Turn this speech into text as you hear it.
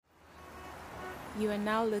You are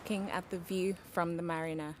now looking at the view from the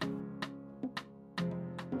marina.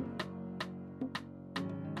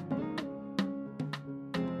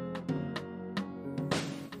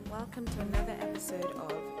 Welcome to another episode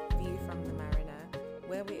of View from the Marina,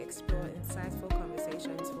 where we explore insightful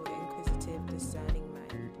conversations for the inquisitive, discerning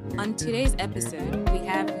mind. On today's episode, we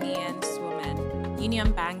have Nian Swoman,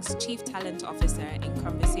 Union Bank's Chief Talent Officer, in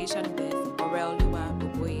conversation with Oreoluwa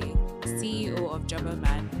Boboye, CEO of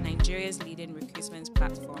Jobberman, Nigeria's leading recruitment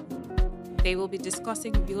platform. They will be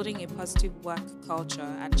discussing building a positive work culture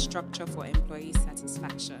and structure for employee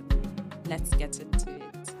satisfaction. Let's get into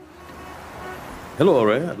it. Hello,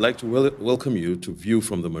 Ore. I'd like to welcome you to View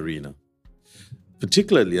from the Marina.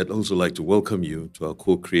 Particularly, I'd also like to welcome you to our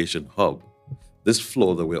co-creation hub, this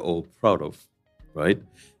floor that we're all proud of, right?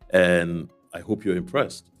 And I hope you're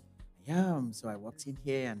impressed. Yeah, so I walked in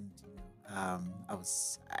here and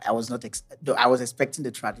I was not though I was expecting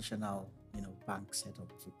the traditional bank setup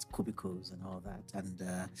with cubicles and all that, and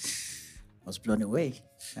I was blown away.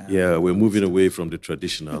 Yeah, we're moving away from the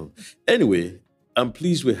traditional. Anyway, I'm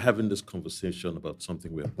pleased we're having this conversation about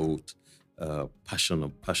something we're both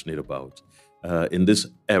passionate about in this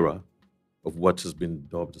era of what has been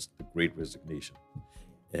dubbed as the Great Resignation,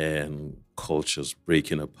 and cultures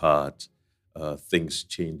breaking apart, things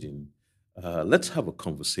changing. Let's have a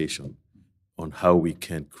conversation on how we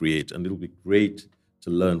can create, and it'll be great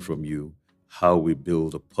to learn from you how we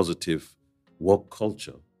build a positive work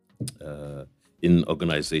culture in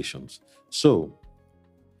organizations. So,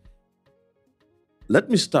 let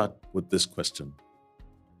me start with this question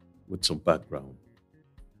with some background.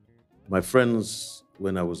 My friends,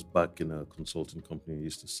 when I was back in a consulting company,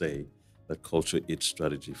 used to say that culture eats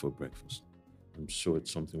strategy for breakfast. I'm sure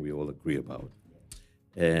it's something we all agree about.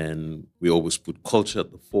 And we always put culture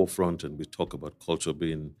at the forefront, and we talk about culture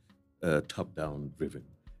being top-down driven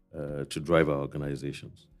to drive our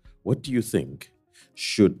organizations. What do you think?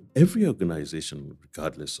 Should every organization,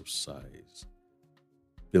 regardless of size,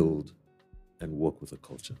 build and work with a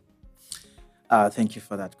culture? Thank you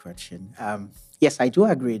for that question. Yes, I do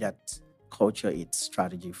agree that culture is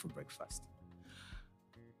strategy for breakfast.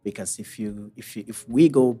 Because if we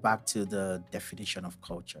go back to the definition of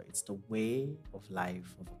culture, it's the way of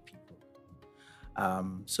life of a people.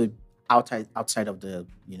 So outside of the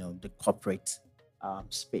corporate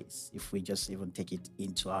space, if we just even take it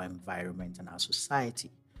into our environment and our society,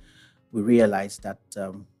 we realize that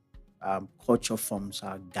culture forms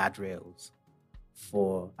our guardrails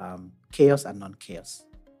for chaos and non-chaos,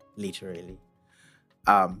 literally.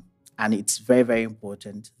 And it's very, very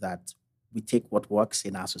important that we take what works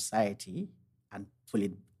in our society and pull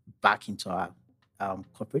it back into our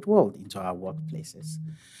corporate world, into our workplaces.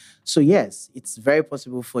 So yes, it's very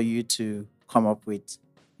possible for you to come up with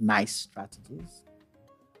nice strategies,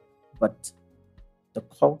 but the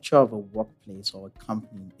culture of a workplace or a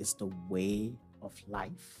company is the way of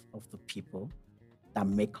life of the people that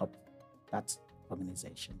make up that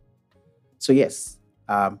organization. So yes,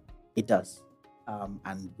 it does,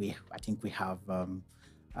 and I think we have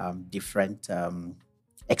different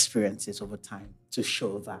experiences over time to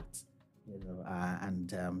show that,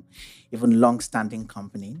 and even long-standing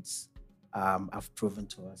companies have proven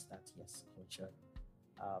to us that yes,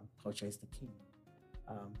 culture is the king.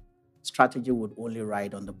 Strategy would only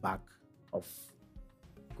ride on the back of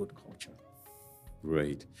good culture.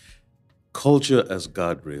 Great. Culture as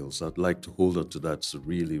guardrails. I'd like to hold on to that. It's a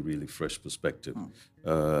really, really fresh perspective.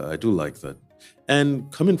 I do like that.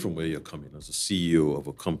 And coming from where you're coming as a CEO of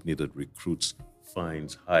a company that recruits,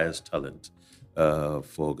 finds, hires talent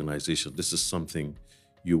for organization, this is something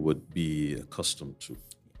you would be accustomed to,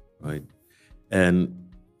 right? And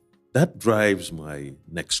that drives my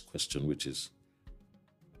next question, which is,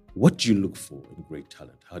 what do you look for in great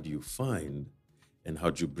talent? How do you find and how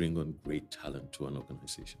do you bring on great talent to an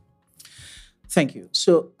organization? Thank you.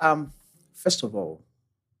 So, first of all,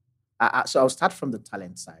 so I'll start from the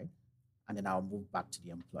talent side, and then I'll move back to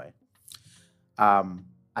the employer.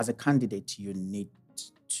 As a candidate, you need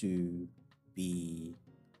to be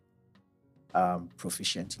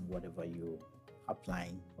proficient in whatever you're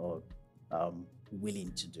applying or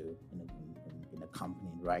willing to do in a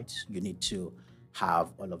company, right? You need to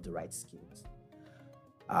have all of the right skills.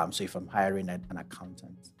 So if I'm hiring an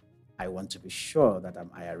accountant, I want to be sure that I'm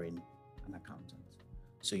hiring an accountant.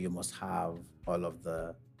 So you must have all of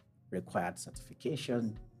the required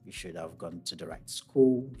certification. You should have gone to the right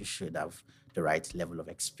school. You should have the right level of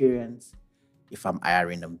experience. If I'm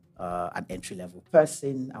hiring an entry-level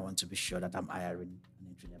person, I want to be sure that I'm hiring an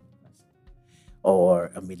entry-level person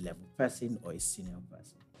or a mid-level person or a senior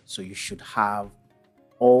person. So you should have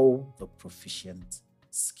all the proficient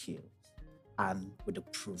skills and with the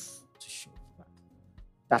proof to show that.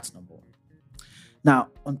 That's number one. Now,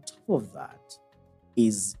 on top of that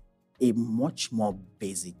is a much more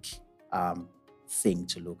basic thing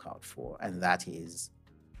to look out for, and that is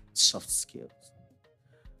soft skills.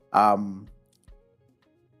 Um,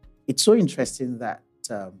 it's so interesting that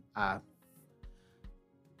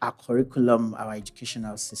our curriculum, our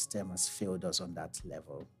educational system has failed us on that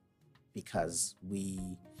level because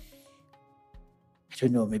I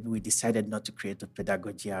don't know, maybe we decided not to create a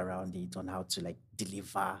pedagogy around it on how to like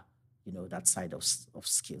deliver, that side of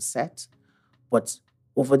skill set. But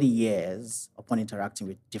over the years, upon interacting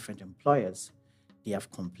with different employers, they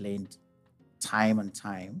have complained time and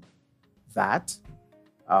time that,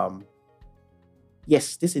 um,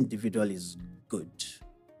 yes, this individual is good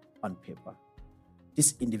on paper.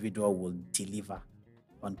 This individual will deliver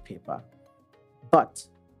on paper, but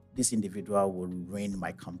this individual will ruin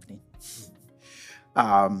my company.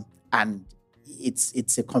 And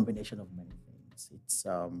it's a combination of many things. It's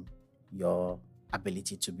your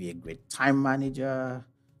ability to be a great time manager,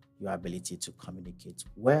 your ability to communicate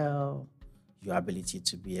well, your ability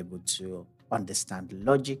to be able to understand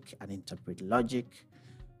logic and interpret logic,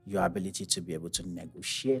 your ability to be able to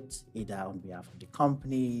negotiate either on behalf of the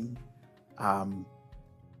company. Um,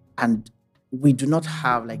 and we do not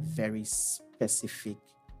have like very specific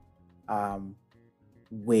um,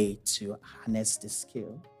 way to harness the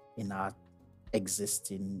skill in our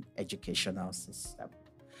existing educational system.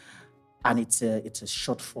 And it's a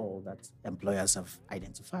shortfall that employers have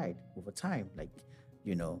identified over time. Like,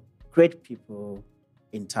 great people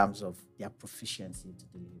in terms of their proficiency to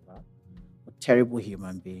deliver, but terrible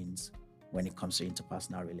human beings when it comes to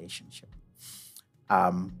interpersonal relationship.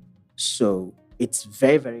 So it's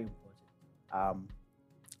very, very important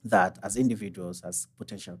that as individuals, as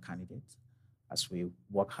potential candidates, as we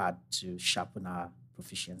work hard to sharpen our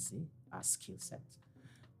proficiency, our skill set,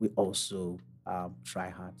 we also try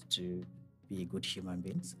hard to be good human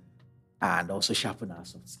beings and also sharpen our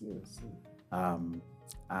soft skills. And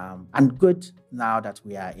good now that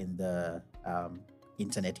we are in the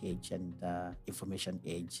internet age and information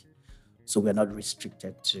age. So we're not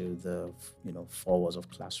restricted to the four walls of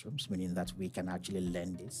classrooms, meaning that we can actually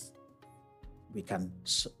learn this. We can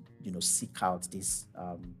seek out this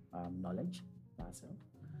knowledge ourselves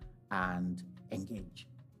and engage.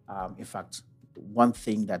 In fact, one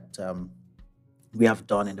thing that we have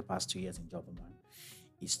done in the past 2 years in Jobberman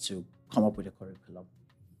is to come up with a curriculum.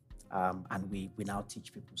 And we now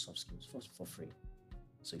teach people soft skills for free.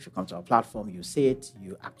 So if you come to our platform, you see it,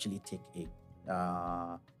 you actually take it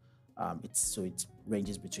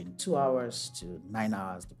ranges between 2 hours to 9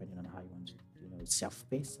 hours, depending on how you want to, it's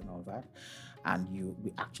self-paced and all that. And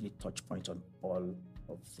we actually touch point on all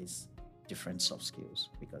of these different soft skills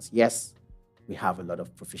because yes, we have a lot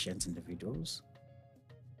of proficient individuals,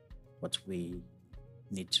 but we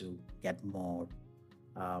need to get more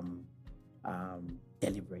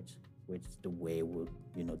deliberate with the way we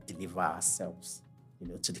deliver ourselves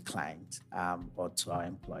to the client or to our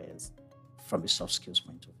employers from a soft skills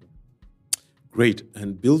point of view. Great.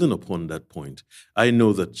 And building upon that point, I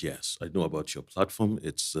know that, yes, I know about your platform.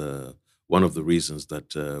 It's one of the reasons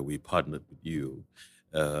that we partnered with you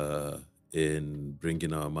in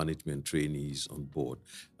bringing our management trainees on board.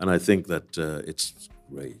 And I think that it's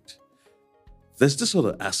great. There's this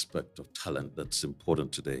other aspect of talent that's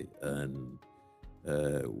important today. And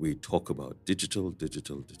we talk about digital.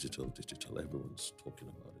 Everyone's talking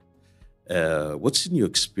about it. What's in your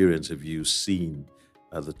experience? Have you seen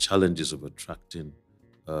the challenges of attracting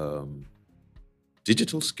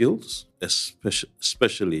digital skills,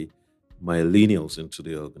 especially millennials into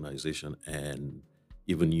the organization and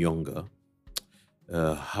even younger?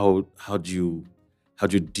 How do you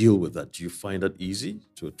deal with that? Do you find that easy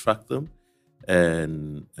to attract them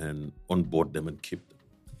and onboard them and keep them?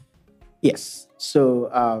 Yes. So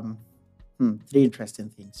three interesting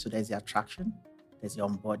things. So there's the attraction, there's the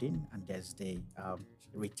onboarding, and there's the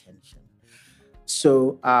retention.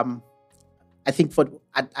 So I think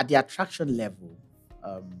at the attraction level,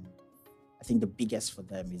 I think the biggest for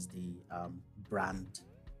them is the brand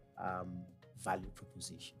value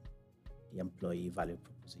proposition, the employee value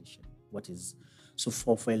proposition.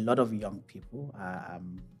 For a lot of young people,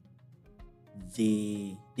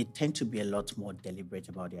 they tend to be a lot more deliberate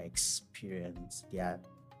about their experience, their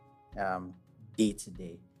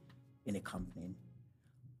day-to-day in a company.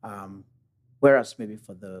 Whereas maybe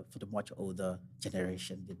for the much older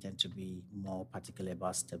generation, they tend to be more particular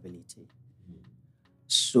about stability.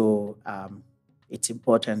 So it's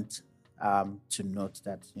important to note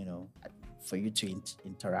that for you to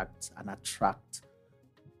interact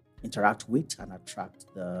with and attract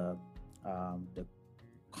the the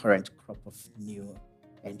current crop of new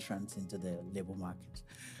entrants into the labor market.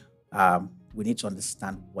 We need to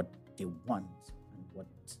understand what they want and what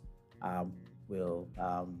um, will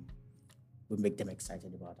will make them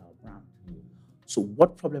excited about our brand. So,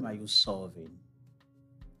 what problem are you solving?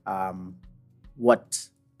 What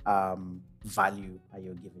value are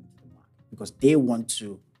you giving to the market? Because they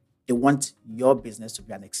want your business to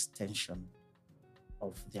be an extension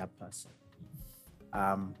of their person.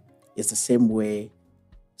 It's the same way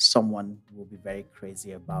someone will be very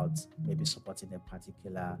crazy about maybe supporting a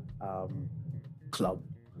particular club,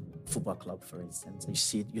 football club, for instance.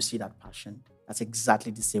 You see that passion. That's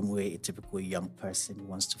exactly the same way a typical young person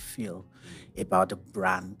wants to feel about the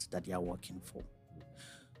brand that they are working for.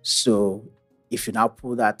 So if you now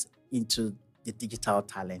pull that into the digital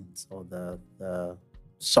talent or the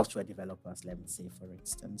software developers, let me say, for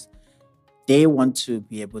instance, they want to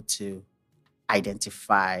be able to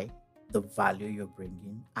identify the value you're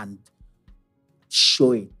bringing and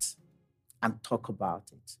show it and talk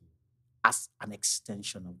about it as an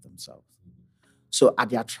extension of themselves. So at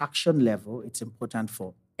the attraction level, it's important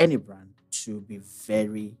for any brand to be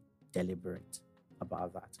very deliberate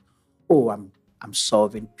about that. Oh, I'm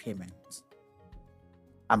solving payments.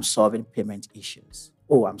 I'm solving payment issues.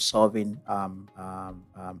 Oh, I'm solving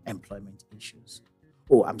employment issues.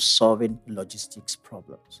 Oh, I'm solving logistics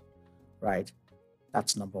problems, right?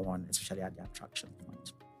 That's number one, especially at the attraction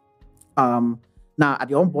point. Now, at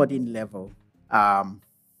the onboarding level, I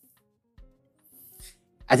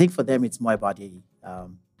think for them it's more about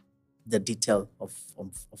the detail of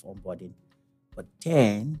onboarding, but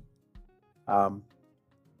then um,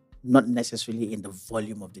 not necessarily in the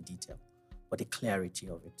volume of the detail, but the clarity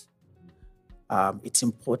of it. It's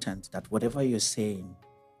important that whatever you're saying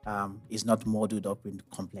is not muddled up in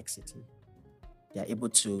complexity. They're able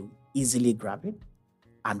to easily grab it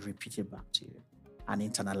and repeat it back to you and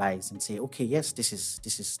internalize and say, okay, yes, this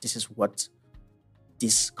is what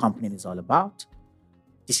this company is all about.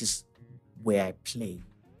 This is where I play,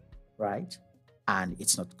 right? And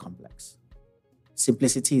it's not complex.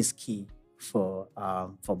 Simplicity is key for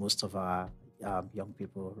most of our young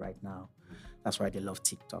people right now. That's why they love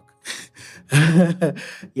TikTok.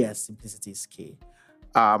 Yes, simplicity is key.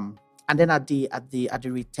 And then at the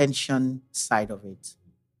retention side of it,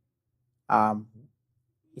 um,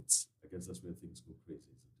 it's I guess that's where things go crazy.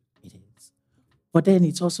 it is. But then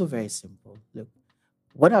it's also very simple. Look,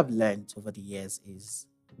 what I've learned over the years is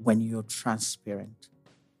when you're transparent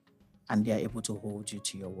and they're able to hold you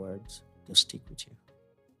to your words, they'll stick with you.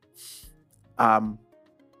 Um,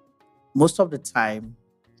 Most of the time,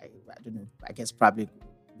 I don't know, I guess probably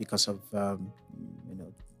because of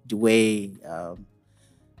the way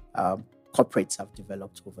corporates have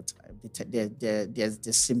developed over time.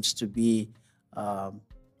 There seems to be um,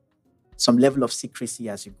 some level of secrecy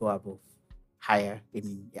as you go above higher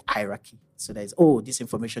in the hierarchy. So there's, oh, this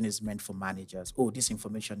information is meant for managers. Oh, this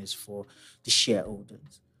information is for the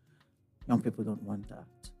shareholders. Young people don't want that.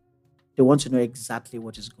 They want to know exactly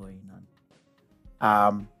what is going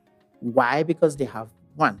on. Why? Because they have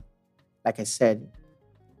one, like I said,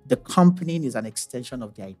 the company is an extension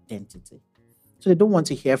of their identity. So they don't want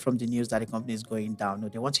to hear from the news that the company is going down. No,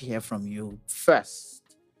 they want to hear from you first.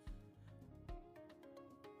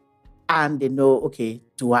 And they know, okay,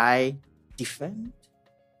 do I defend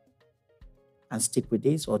and stick with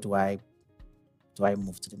this, or do I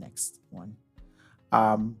move to the next one?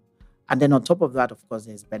 Um, and then on top of that, of course,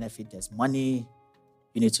 there's benefit, there's money.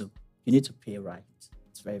 You need to pay right.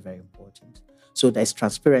 It's very, very important. So there's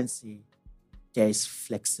transparency, there is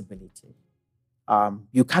flexibility.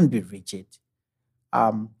 You can't be rigid.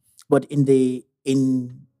 But in the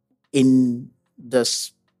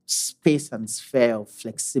space and sphere of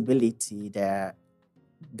flexibility, there are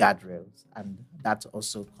guardrails, and that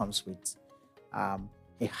also comes with a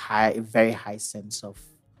very high sense of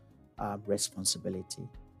responsibility.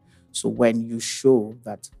 So when you show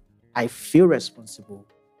that I feel responsible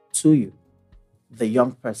to you, the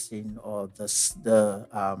young person or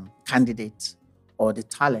the candidate or the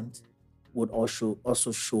talent would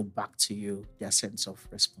also show back to you their sense of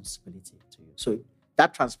responsibility to you. So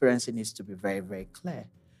that transparency needs to be very, very clear,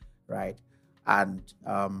 right? And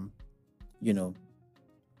you know,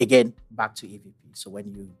 again, back to EVP. So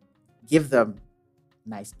when you give them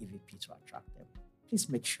nice EVP to attract them, please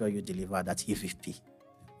make sure you deliver that EVP.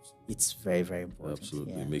 It's very, very important.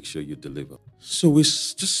 Absolutely. Yeah. Make sure you deliver. So we've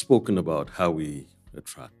just spoken about how we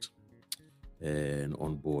attract and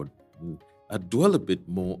onboard. I dwell a bit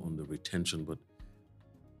more on the retention, but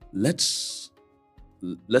let's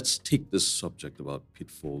take this subject about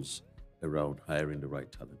pitfalls around hiring the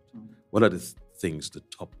right talent. What are the things, the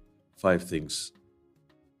top 5 things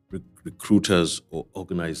recruiters or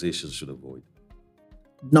organizations should avoid?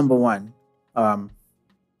 Number one,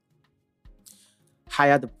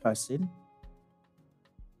 hire the person,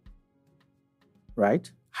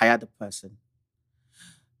 right? Hire the person.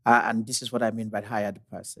 And this is what I mean by hire the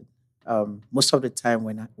person. Most of the time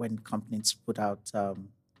when companies put out a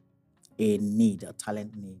need, a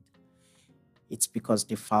talent need, it's because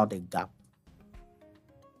they found a gap.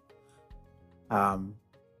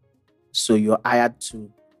 So you're hired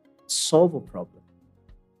to solve a problem.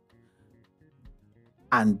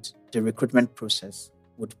 And the recruitment process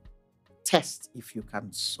would test if you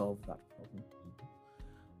can solve that problem.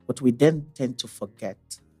 But we then tend to forget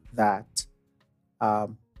that our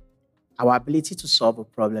ability to solve a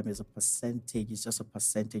problem is just a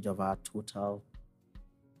percentage of our total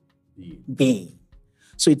being.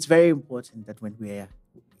 So it's very important that when we're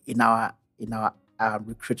in our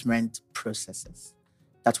recruitment processes,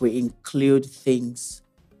 that we include things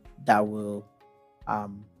that will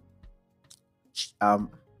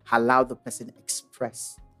allow the person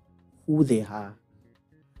express who they are,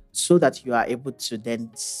 so that you are able to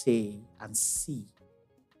then say and see,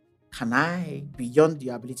 can I, beyond the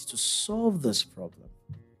ability to solve this problem,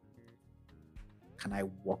 can I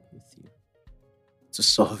work with you to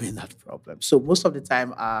solving that problem? So most of the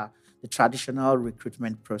time, the traditional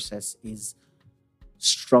recruitment process is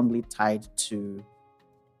strongly tied to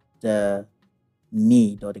the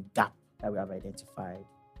need or the gap that we have identified,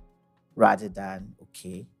 rather than,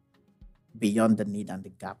 okay, beyond the need and the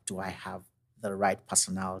gap, do I have the right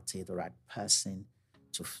personality, the right person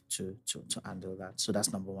to handle that? So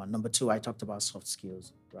that's number one. Number two, I talked about soft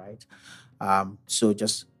skills, right? So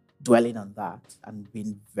just dwelling on that and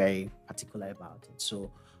being very particular about it.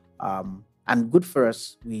 So, and good for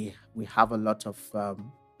us, we have a lot of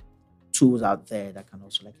tools out there that can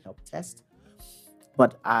also help test.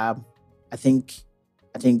 But I think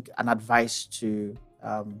an advice to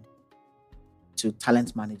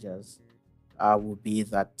talent managers would be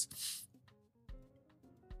that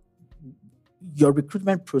your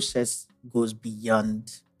recruitment process goes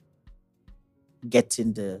beyond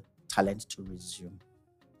getting the talent to resume.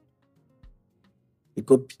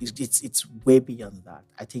 It's way beyond that.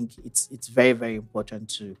 I think it's very, very important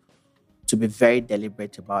to be very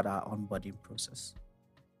deliberate about our onboarding process.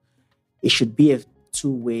 It should be a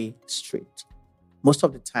two-way street. Most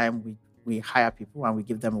of the time, we hire people and we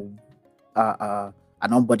give them an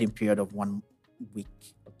onboarding period of 1 week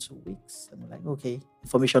or 2 weeks, and we're like, okay,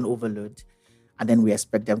 information overload, and then we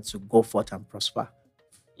expect them to go forth and prosper.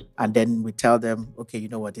 And then we tell them, okay, you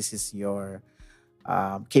know what, this is your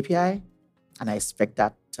KPI, and I expect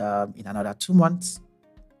that in another 2 months,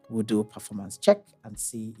 we'll do a performance check and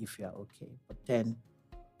see if you're okay. But then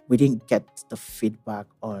we didn't get the feedback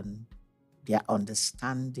on their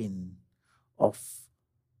understanding of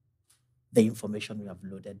the information we have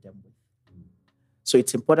loaded them with. So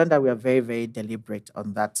it's important that we are very, very deliberate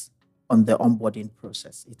on that, on the onboarding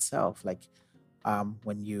process itself. Like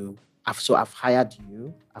when I've hired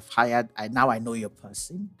you, now I know your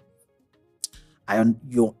person.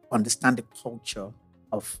 You understand the culture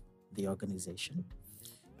of the organization.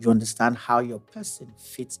 You understand how your person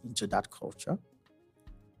fits into that culture.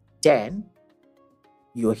 Then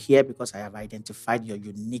you're here because I have identified your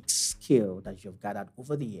unique skill that you've gathered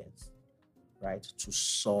over the years, right, to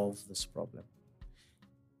solve this problem.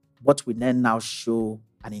 What we then now show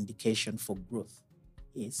an indication for growth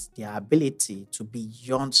is their ability to,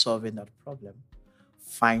 beyond solving that problem,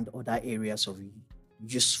 find other areas of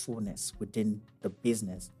usefulness within the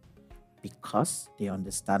business, because they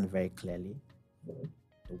understand very clearly the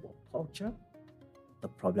work culture, the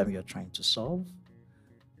problem you're trying to solve,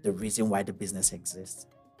 the reason why the business exists.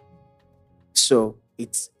 So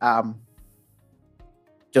it's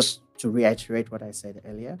just to reiterate what I said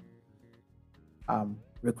earlier,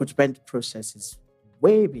 recruitment process is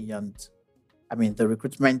way beyond, the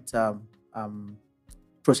recruitment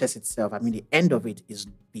process itself, the end of it is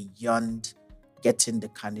beyond getting the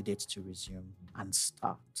candidate to resume and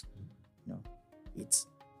start. It's,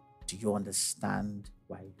 do you understand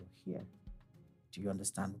why you're here? Do you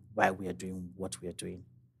understand why we are doing what we are doing?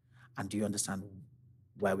 And do you understand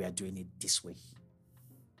why we are doing it this way?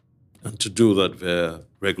 And to do that via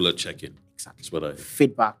regular check-in. Exactly. That's what I...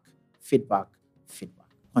 Feedback.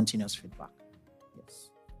 Continuous feedback. Yes.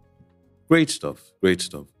 Great stuff.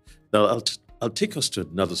 Now, I'll take us to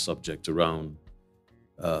another subject around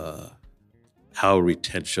how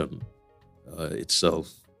retention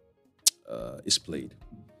itself is played.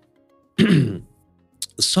 A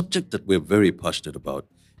subject that we're very passionate about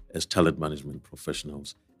as talent management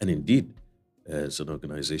professionals, and indeed as an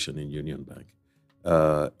organization in Union Bank.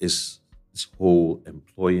 is this whole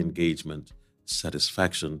employee engagement,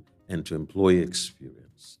 satisfaction, and to employee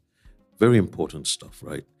experience. Very important stuff,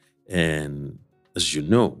 right? And as you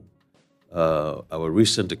know, our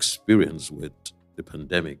recent experience with the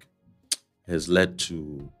pandemic has led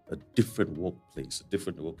to a different workplace, a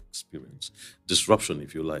different work experience, disruption,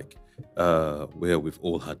 if you like, where we've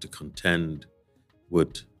all had to contend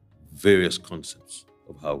with various concepts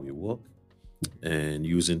of how we work and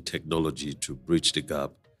using technology to bridge the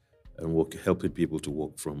gap and helping people to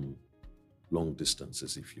work from long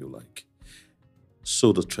distances, if you like.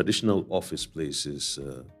 So the traditional office place is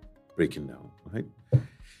breaking down, right?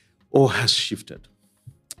 Or has shifted.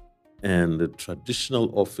 And the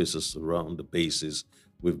traditional offices around the bases,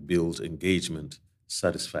 we've built engagement,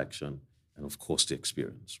 satisfaction, and of course the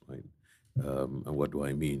experience, right? And what do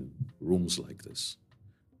I mean? Rooms like this,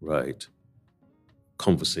 right?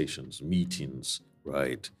 Conversations, meetings,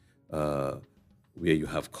 right? Where you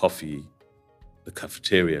have coffee, the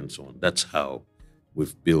cafeteria, and so on. That's how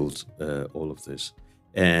we've built all of this.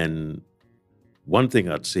 And one thing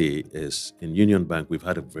I'd say is in Union Bank, we've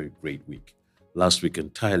had a very great week. Last week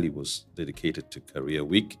entirely was dedicated to Career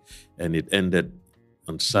Week, and it ended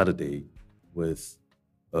on Saturday with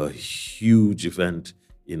a huge event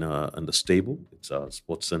in the stable. It's our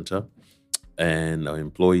sports center, and our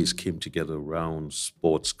employees came together around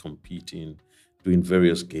sports, competing, doing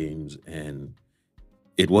various games, and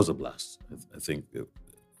it was a blast. I think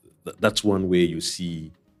that's one way you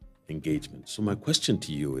see engagement. So my question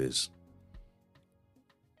to you is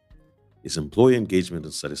employee engagement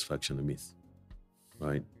and satisfaction a myth,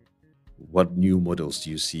 right? What new models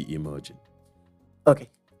do you see emerging? Okay.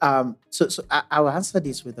 So I will answer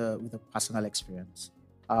this with a personal experience.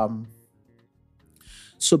 Um,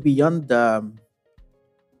 so beyond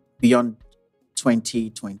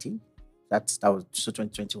 2020, that was so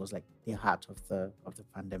 2020 was like the heart of the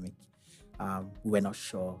pandemic. We were not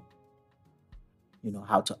sure,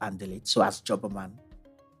 how to handle it. So as Jobberman,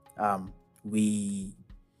 um, we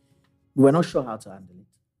we were not sure how to handle it.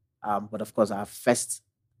 But of course, our first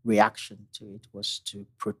reaction to it was to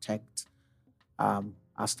protect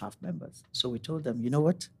our staff members. So we told them, you know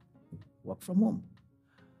what, work from home.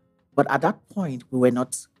 But at that point, we were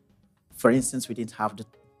not, for instance, we didn't have the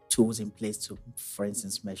tools in place to, for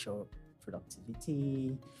instance, measure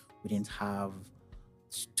productivity. We didn't have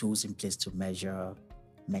tools in place to measure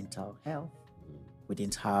mental health. We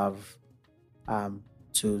didn't have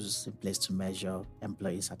tools in place to measure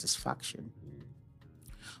employee satisfaction.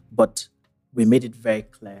 But we made it very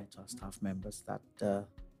clear to our staff members that the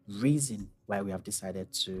reason why we have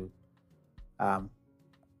decided to um,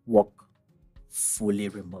 work fully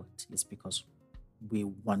remote is because we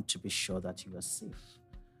want to be sure that you are safe.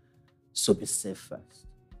 So be safe first.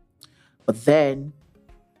 But then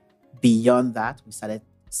beyond that, we started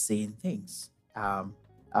seeing things. A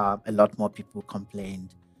lot more people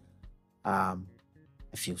complained. I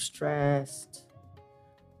feel stressed.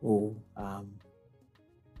 Or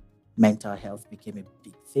mental health became a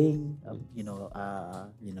big thing.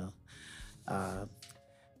 Uh,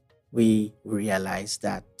 we realized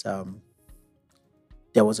that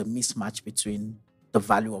there was a mismatch between the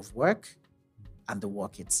value of work and the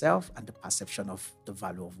work itself and the perception of the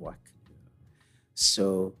value of work.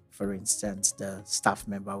 So, for instance, the staff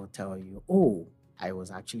member will tell you, oh, I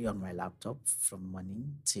was actually on my laptop from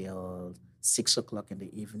morning till 6 o'clock in the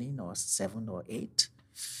evening or 7 or 8.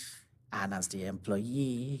 And as the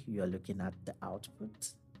employee, you're looking at the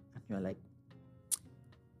output and you're like,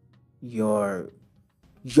 your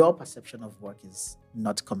perception of work is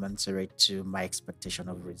not commensurate to my expectation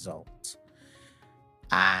of result.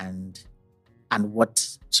 And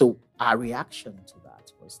so our reaction to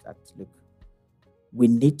that was that, look, we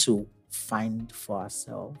need to find for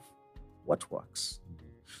ourselves what works.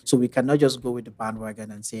 So we cannot just go with the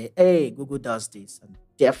bandwagon and say, hey, Google does this, and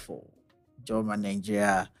therefore, German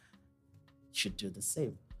Nigeria should do the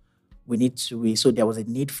same. So there was a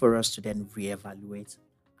need for us to then reevaluate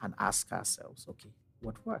and ask ourselves, okay,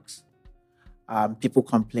 what works? People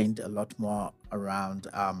complained a lot more around,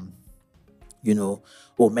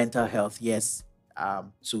 mental health. Yes.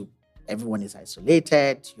 So everyone is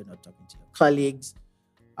isolated. You're not talking to your colleagues.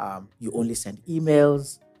 You only send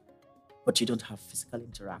emails, but you don't have physical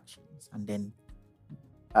interactions. And then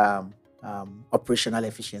operational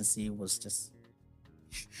efficiency was just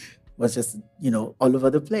all over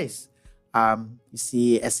the place. You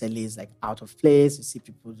see SLAs like out of place. You see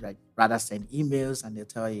people like rather send emails and they'll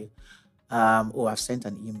tell you, I've sent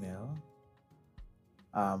an email,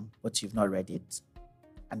 but you've not read it.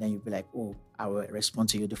 And then you'll be like, oh, I will respond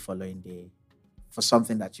to you the following day for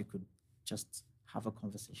something that you could just have a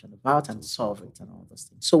conversation about and solve it and all those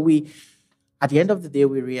things. So we, at the end of the day,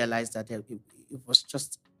 we realized that it was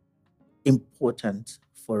just important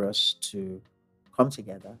for us to come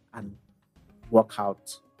together and work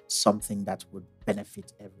out something that would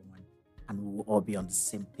benefit everyone, and we will all be on the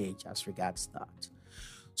same page as regards that.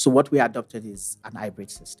 So what we adopted is an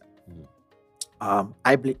hybrid system.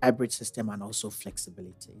 Hybrid system and also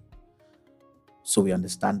flexibility. So we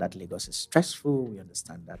understand that Lagos is stressful. We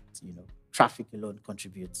understand that traffic alone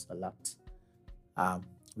contributes a lot.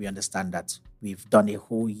 We understand that we've done a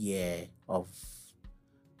whole year of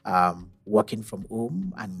working from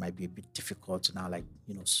home, and it might be a bit difficult to now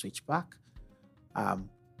switch back.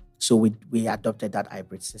 So we adopted that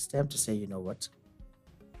hybrid system to say, what,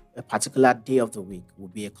 a particular day of the week will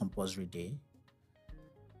be a compulsory day.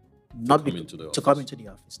 Not to come into the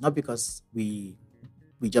office, not because we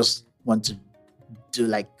just want to do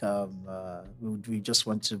we just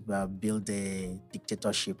want to build a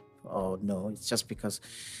dictatorship, or no, it's just because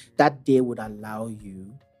that day would allow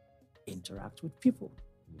you interact with people.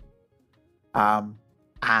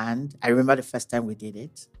 And I remember the first time we did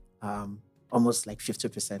it, almost like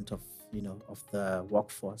 50% of the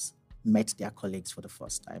workforce met their colleagues for the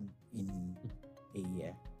first time in a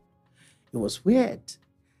year. It was weird.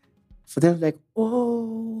 For them, like,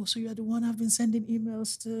 oh, so you're the one I've been sending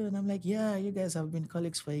emails to. And I'm like, yeah, you guys have been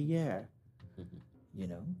colleagues for a year.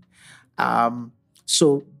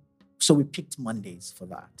 So we picked Mondays for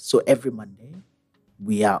that. So every Monday,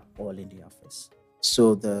 we are all in the office.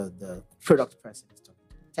 So the product person is talking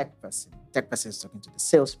to the tech person is talking to the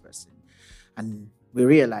salesperson. And we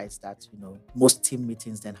realized that, most team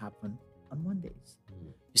meetings then happen on Mondays.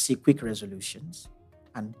 You see quick resolutions.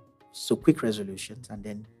 And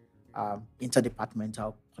then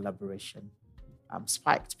interdepartmental collaboration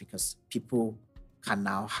spiked because people can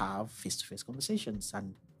now have face-to-face conversations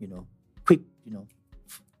and,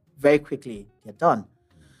 very quickly they're done.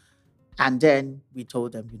 And then we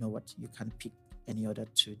told them, what, you can pick any other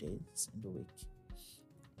 2 days in the week.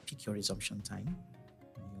 Pick your resumption time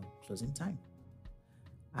and your closing time.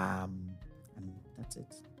 And that's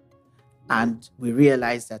it. And we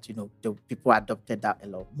realized that, the people adopted that a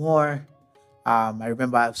lot more. I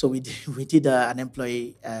remember, so we did an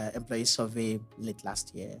employee survey late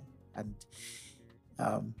last year, and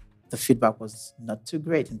the feedback was not too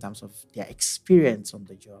great in terms of their experience on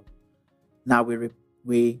the job. Now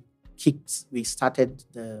we started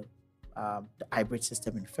the hybrid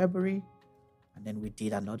system in February, and then we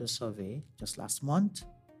did another survey just last month,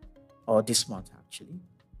 or this month actually,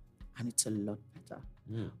 and it's a lot better.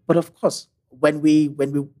 But of course, when we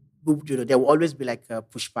there will always be like a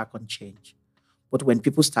pushback on change. But when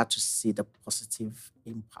people start to see the positive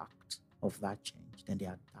impact of that change, then they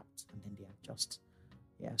adapt and then they adjust.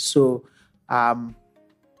 Yeah. So, I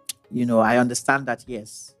understand that,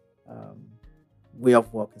 yes, way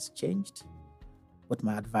of work has changed. But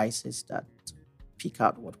my advice is that pick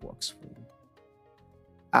out what works for you.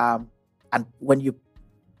 And when you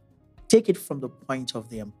take it from the point of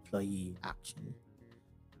the employee, actually,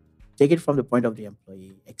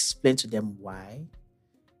 explain to them why,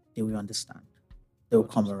 they will understand. They will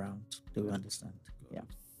come around. They will understand. Yeah.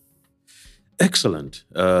 Excellent.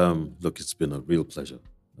 Look, it's been a real pleasure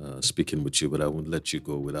speaking with you, but I won't let you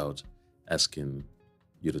go without asking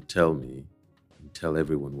you to tell me and tell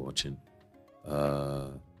everyone watching,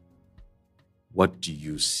 what do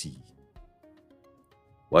you see?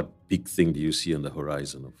 What big thing do you see on the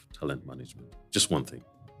horizon of talent management? Just one thing.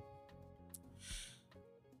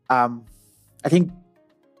 I think,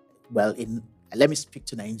 let me speak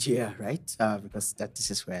to Nigeria, right? Because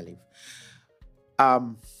this is where I live.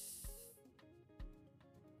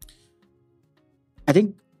 I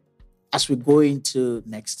think as we go into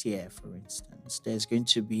next year, for instance, there's going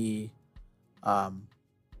to be a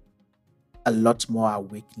lot more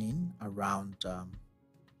awakening around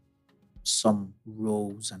some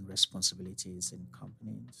roles and responsibilities in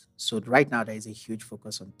companies. So right now, there is a huge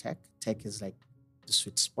focus on tech. Tech is like the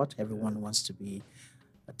sweet spot. Everyone wants to be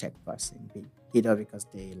a tech person, either because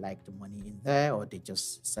they like the money in there or they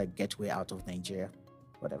just, it's like gateway out of Nigeria,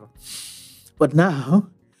 whatever. But now,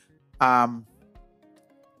 I'm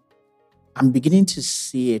beginning to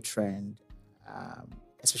see a trend,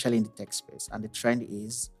 especially in the tech space. And the trend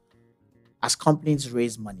is, as companies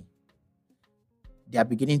raise money, they are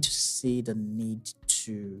beginning to see the need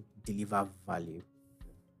to deliver value.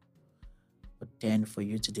 But then for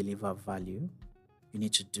you to deliver value, you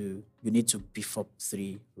need to beef up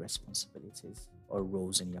 3 responsibilities or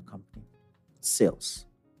roles in your company: sales,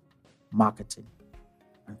 marketing,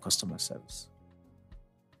 and customer service.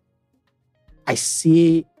 I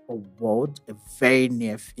see a world, in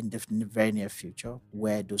the very near future,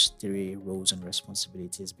 where those three roles and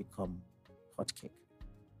responsibilities become hotcake: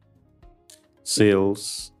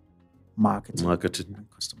 Sales, marketing, marketing, and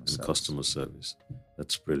customer and service. customer service.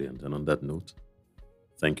 That's brilliant. And on that note,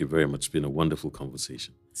 thank you very much. It's been a wonderful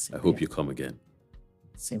conversation. Same I hope here. you come again.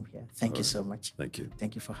 Same here. Thank you right. so much. Thank you.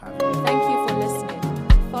 Thank you for having me. Thank you for listening.